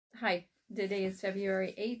Hi, today is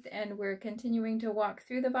February 8th, and we're continuing to walk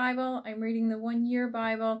through the Bible. I'm reading the one-year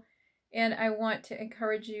Bible, and I want to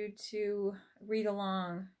encourage you to read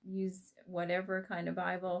along. Use whatever kind of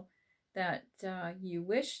Bible that you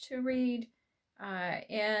wish to read,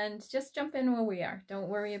 and just jump in where we are. Don't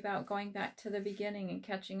worry about going back to the beginning and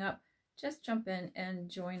catching up. Just jump in and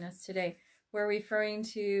join us today. We're referring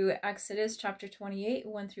to Exodus chapter 28,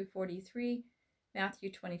 1 through 43,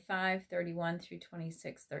 Matthew 25, 31 through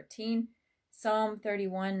 26, 13, Psalm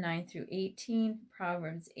 31, 9 through 18,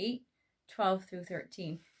 Proverbs 8, 12 through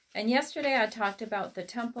 13. And yesterday I talked about the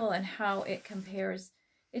temple and how it compares.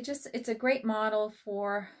 It's a great model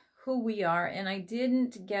for who we are, and I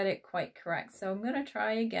didn't get it quite correct. So I'm going to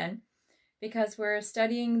try again, because we're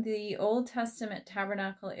studying the Old Testament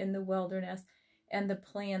tabernacle in the wilderness and the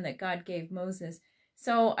plan that God gave Moses.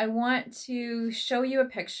 So I want to show you a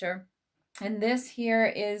picture. And this here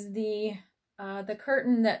is the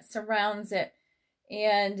curtain that surrounds it,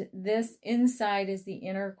 and this inside is the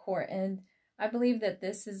inner court. And I believe that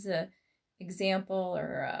this is an example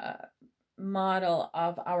or a model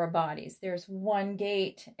of our bodies. There's one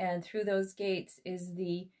gate, and through those gates is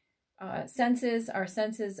the senses. Our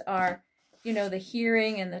senses are, you know, the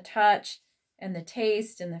hearing and the touch and the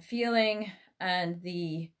taste and the feeling and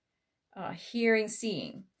the hearing,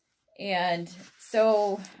 seeing. And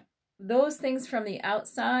so those things from the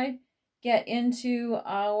outside get into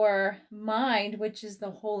our mind, which is the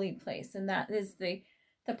holy place. And that is the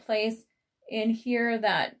place in here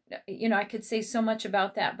that, you know, I could say so much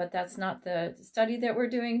about that, but that's not the study that we're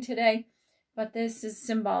doing today. But this is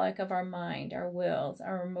symbolic of our mind, our wills,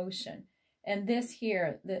 our emotion. And this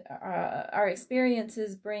here, our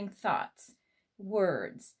experiences bring thoughts,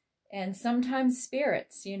 words, and sometimes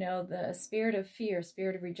spirits, you know, the spirit of fear,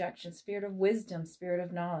 spirit of rejection, spirit of wisdom, spirit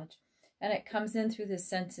of knowledge. And it comes in through the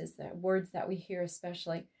senses, the words that we hear,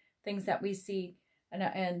 especially things that we see,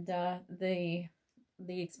 and the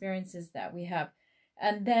experiences that we have.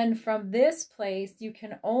 And then from this place, you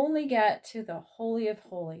can only get to the Holy of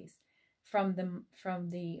Holies from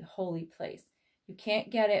the holy place. You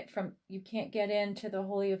can't get into the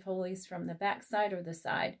Holy of Holies from the backside or the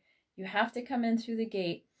side. You have to come in through the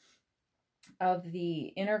gate of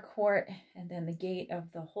the inner court, and then the gate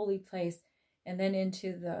of the holy place, and then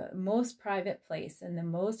into the most private place and the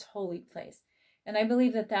most holy place. And I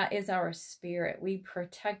believe that that is our spirit. We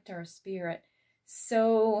protect our spirit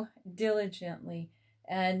so diligently.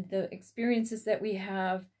 And the experiences that we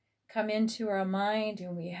have come into our mind,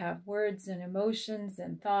 and we have words and emotions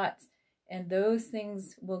and thoughts, and those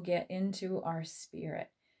things will get into our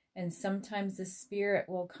spirit. And sometimes the Spirit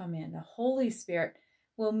will come in. The Holy Spirit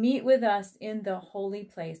will meet with us in the holy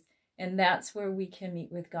place. And that's where we can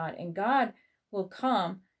meet with God. And God will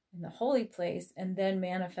come in the holy place and then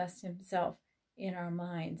manifest himself in our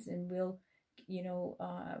minds. And we'll, you know,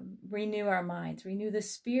 renew our minds, renew the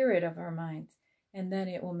spirit of our minds. And then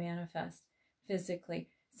it will manifest physically.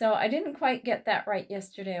 So I didn't quite get that right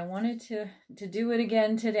yesterday. I wanted to do it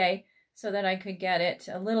again today so that I could get it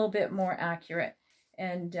a little bit more accurate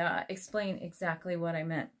and explain exactly what I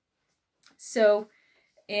meant. So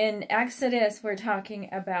in Exodus, we're talking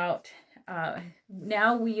about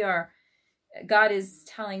God is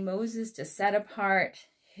telling Moses to set apart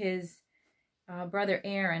his brother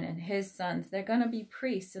Aaron and his sons. They're going to be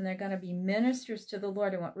priests, and they're going to be ministers to the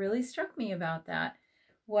Lord. And what really struck me about that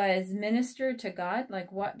was minister to God.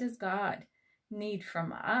 Like, what does God need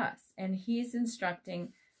from us? And he's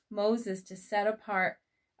instructing Moses to set apart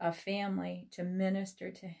a family to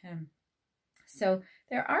minister to him. So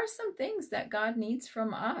there are some things that God needs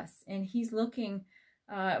from us, and he's looking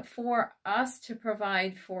for us to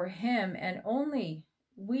provide for him, and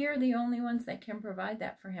we're the only ones that can provide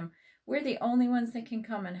that for him. We're the only ones that can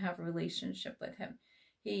come and have a relationship with him.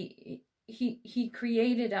 He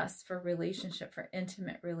created us for relationship, for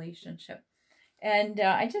intimate relationship. And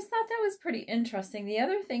I just thought that was pretty interesting. The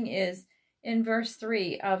other thing is, in verse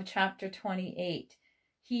 3 of chapter 28,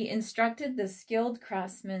 he instructed the skilled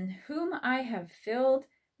craftsman, whom I have filled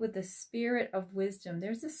with the spirit of wisdom.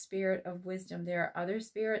 There's a spirit of wisdom. There are other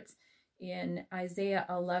spirits in Isaiah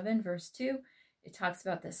 11, verse 2. It talks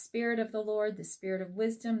about the spirit of the Lord, the spirit of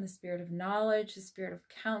wisdom, the spirit of knowledge, the spirit of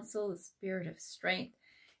counsel, the spirit of strength.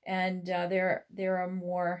 And there are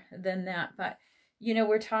more than that. But, you know,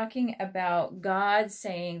 we're talking about God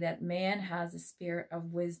saying that man has a spirit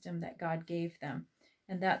of wisdom that God gave them.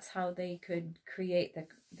 And that's how they could create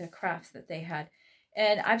the crafts that they had.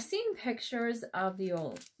 And I've seen pictures of the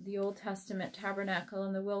Old Testament tabernacle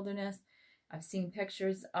in the wilderness. I've seen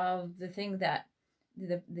pictures of the thing that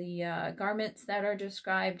the garments that are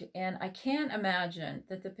described, and I can't imagine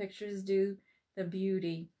that the pictures do the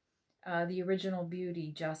beauty the original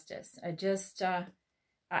beauty, justice.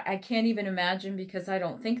 I can't even imagine, because I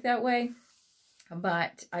don't think that way,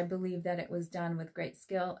 but I believe that it was done with great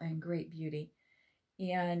skill and great beauty.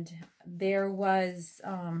 And there was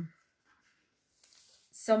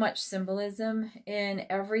so much symbolism in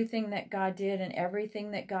everything that God did and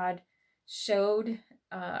everything that God showed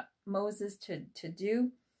Moses to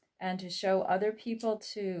do, and to show other people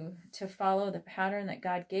to follow the pattern that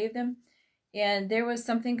God gave them. And there was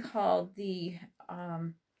something called the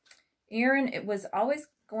Aaron, it was always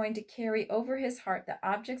going to carry over his heart the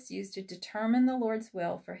objects used to determine the Lord's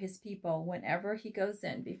will for his people whenever he goes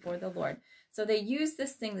in before the Lord. So they use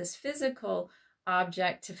this thing, this physical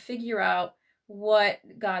object, to figure out what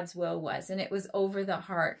God's will was, and it was over the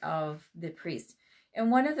heart of the priest. And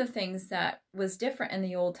one of the things that was different in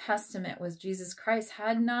the Old Testament was Jesus Christ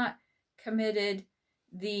had not committed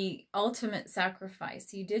the ultimate sacrifice.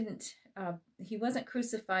 He didn't, he wasn't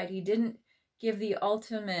crucified. He didn't give the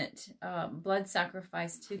ultimate blood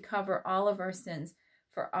sacrifice to cover all of our sins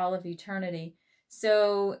for all of eternity.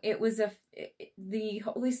 So it was the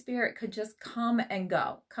Holy Spirit could just come and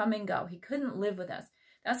go. He couldn't live with us.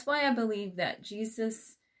 That's why I believe that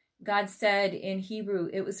God said in Hebrew,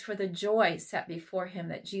 it was for the joy set before him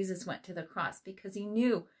that Jesus went to the cross, because he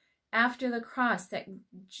knew after the cross that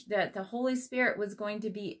the Holy Spirit was going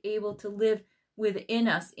to be able to live within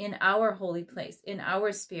us, in our holy place, in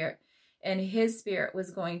our spirit, and his spirit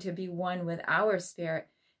was going to be one with our spirit.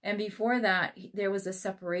 And before that, there was a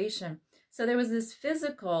separation. So there was this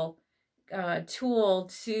physical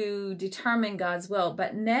tool to determine God's will,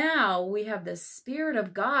 but now we have the Spirit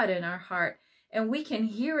of God in our heart, and we can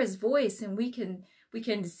hear his voice, and we can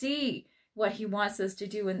see what he wants us to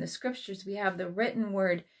do in the scriptures. We have the written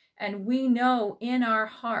word, and we know in our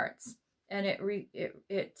hearts, and it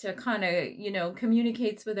kind of,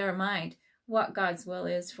 communicates with our mind what God's will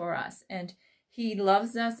is for us. And he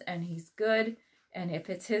loves us, and he's good, and if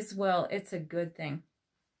it's his will, it's a good thing.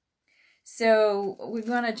 So we're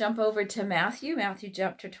going to jump over to Matthew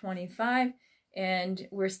chapter 25, and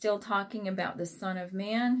we're still talking about the Son of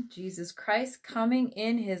Man, Jesus Christ, coming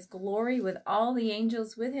in his glory with all the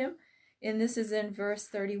angels with him. And this is in verse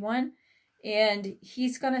 31. And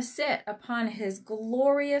he's going to sit upon his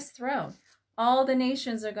glorious throne. All the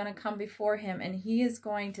nations are going to come before him, and he is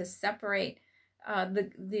going to separate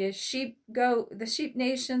the sheep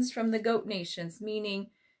nations from the goat nations,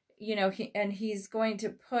 meaning, he's going to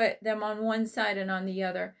put them on one side and on the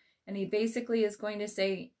other. And he basically is going to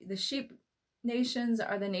say, the sheep nations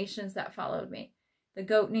are the nations that followed me. The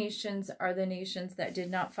goat nations are the nations that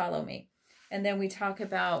did not follow me. And then we talk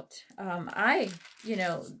about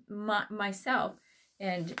myself,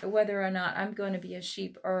 and whether or not I'm going to be a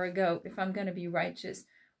sheep or a goat, if I'm going to be righteous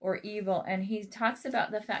or evil. And he talks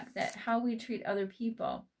about the fact that how we treat other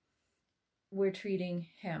people, we're treating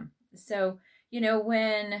him. So,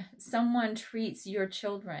 when someone treats your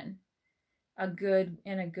children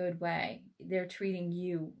in a good way, they're treating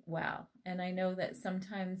you well. And I know that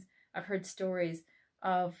sometimes I've heard stories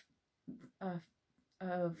of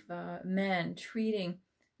men treating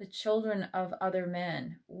the children of other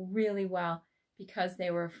men really well because they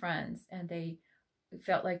were friends and they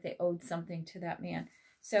felt like they owed something to that man.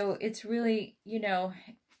 So it's really,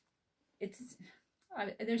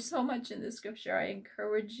 there's so much in the scripture. I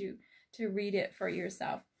encourage you to read it for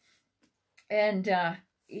yourself. And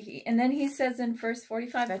then he says in verse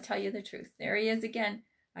 45, I tell you the truth. There he is again.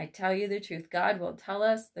 I tell you the truth. God will tell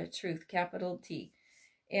us the truth, capital T.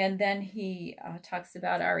 And then he talks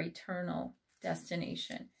about our eternal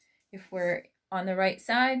destination. If we're on the right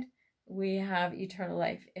side, we have eternal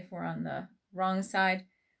life. If we're on the wrong side,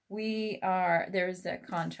 there's a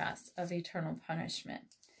contrast of eternal punishment.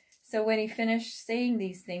 So when he finished saying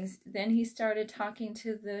these things, then he started talking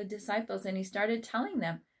to the disciples, and he started telling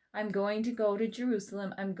them, I'm going to go to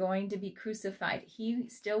Jerusalem. I'm going to be crucified. He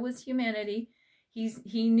still was humanity.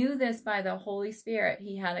 He knew this by the Holy Spirit.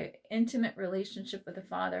 He had an intimate relationship with the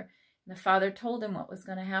Father. And the Father told him what was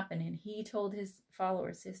going to happen, and he told his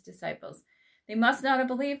followers, his disciples. They must not have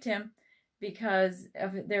believed him because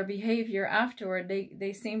of their behavior afterward.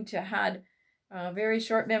 They seemed to have had a very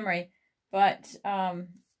short memory. But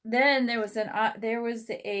then there was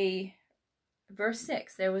a verse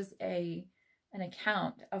 6. There was an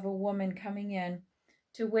account of a woman coming in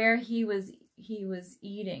to where he was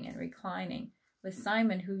eating and reclining with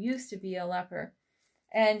Simon, who used to be a leper,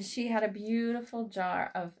 and she had a beautiful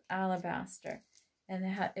jar of alabaster, and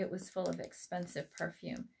it was full of expensive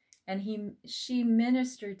perfume. And she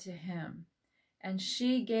ministered to him, and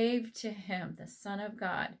she gave to him, the Son of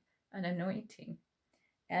God, an anointing.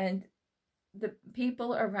 And the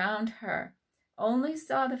people around her only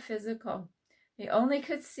saw the physical. They only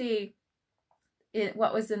could see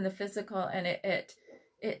what was in the physical, and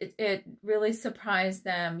it really surprised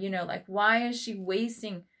them. You know, like, why is she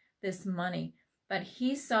wasting this money? But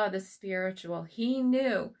he saw the spiritual. He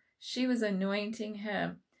knew she was anointing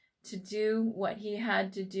him to do what he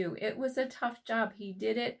had to do. It was a tough job. He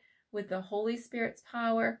did it with the Holy Spirit's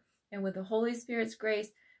power and with the Holy Spirit's grace,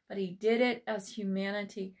 but he did it as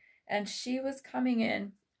humanity. And she was coming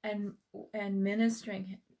in and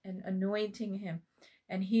ministering and anointing him.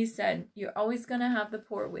 And he said, you're always going to have the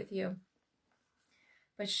poor with you,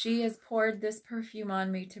 but she has poured this perfume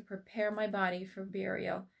on me to prepare my body for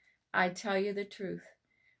burial. I tell you the truth.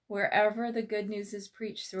 Wherever the good news is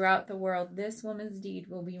preached throughout the world, this woman's deed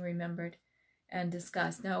will be remembered and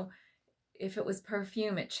discussed. Now, if it was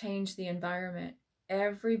perfume, it changed the environment.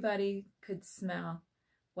 Everybody could smell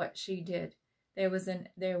what she did. There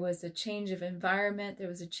was a change of environment, there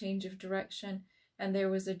was a change of direction, and there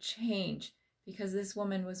was a change because this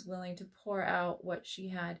woman was willing to pour out what she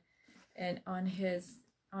had and on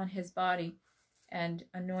his body and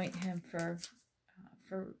anoint him for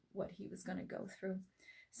what he was going to go through.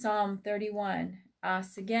 Psalm 31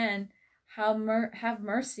 asks again, have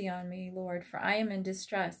mercy on me, Lord, for I am in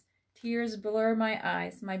distress. Tears blur my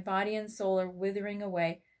eyes. My body and soul are withering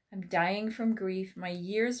away. I'm dying from grief. My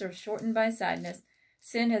years are shortened by sadness.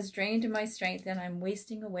 Sin has drained my strength, and I'm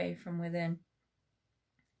wasting away from within.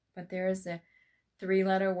 But there is a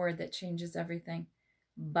 3-letter word that changes everything.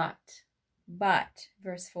 But,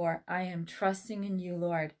 verse 4, I am trusting in you,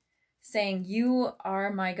 Lord, saying, you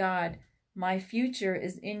are my God. My future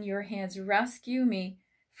is in your hands. Rescue me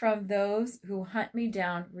from those who hunt me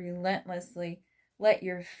down relentlessly. Let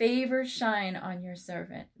your favor shine on your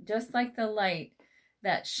servant, just like the light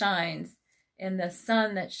that shines in the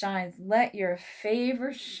sun that shines. Let your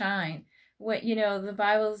favor shine. What, you know, the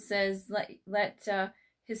Bible says, let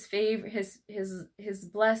his favor, his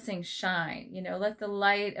blessing shine. You know, let the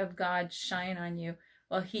light of God shine on you.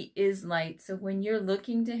 Well, he is light. So when you're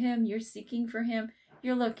looking to him, you're seeking for him,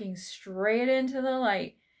 you're looking straight into the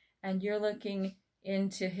light, and you're looking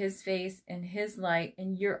into his face and his light,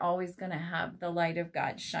 and you're always going to have the light of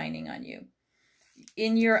God shining on you.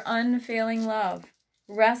 In your unfailing love,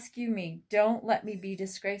 rescue me. Don't let me be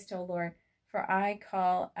disgraced, O Lord, for I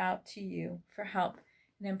call out to you for help.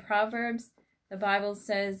 And in Proverbs, the Bible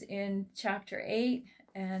says in chapter 8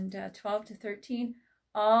 and 12 to 13,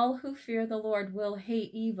 all who fear the Lord will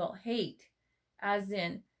hate evil. Hate, as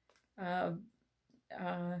in,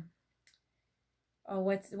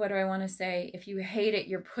 what do I want to say? If you hate it,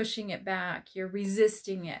 you're pushing it back. You're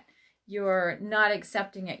resisting it. You're not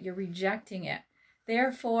accepting it. You're rejecting it.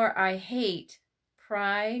 Therefore, I hate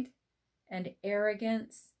pride and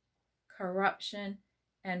arrogance, corruption,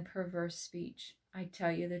 and perverse speech. I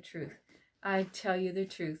tell you the truth. I tell you the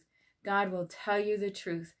truth. God will tell you the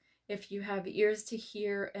truth. If you have ears to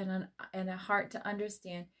hear and a heart to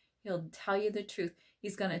understand, he'll tell you the truth.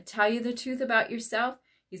 He's going to tell you the truth about yourself.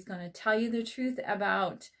 He's going to tell you the truth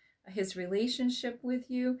about his relationship with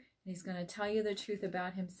you. And he's going to tell you the truth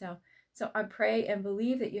about himself. So I pray and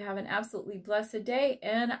believe that you have an absolutely blessed day.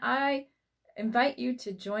 And I invite you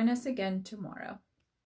to join us again tomorrow.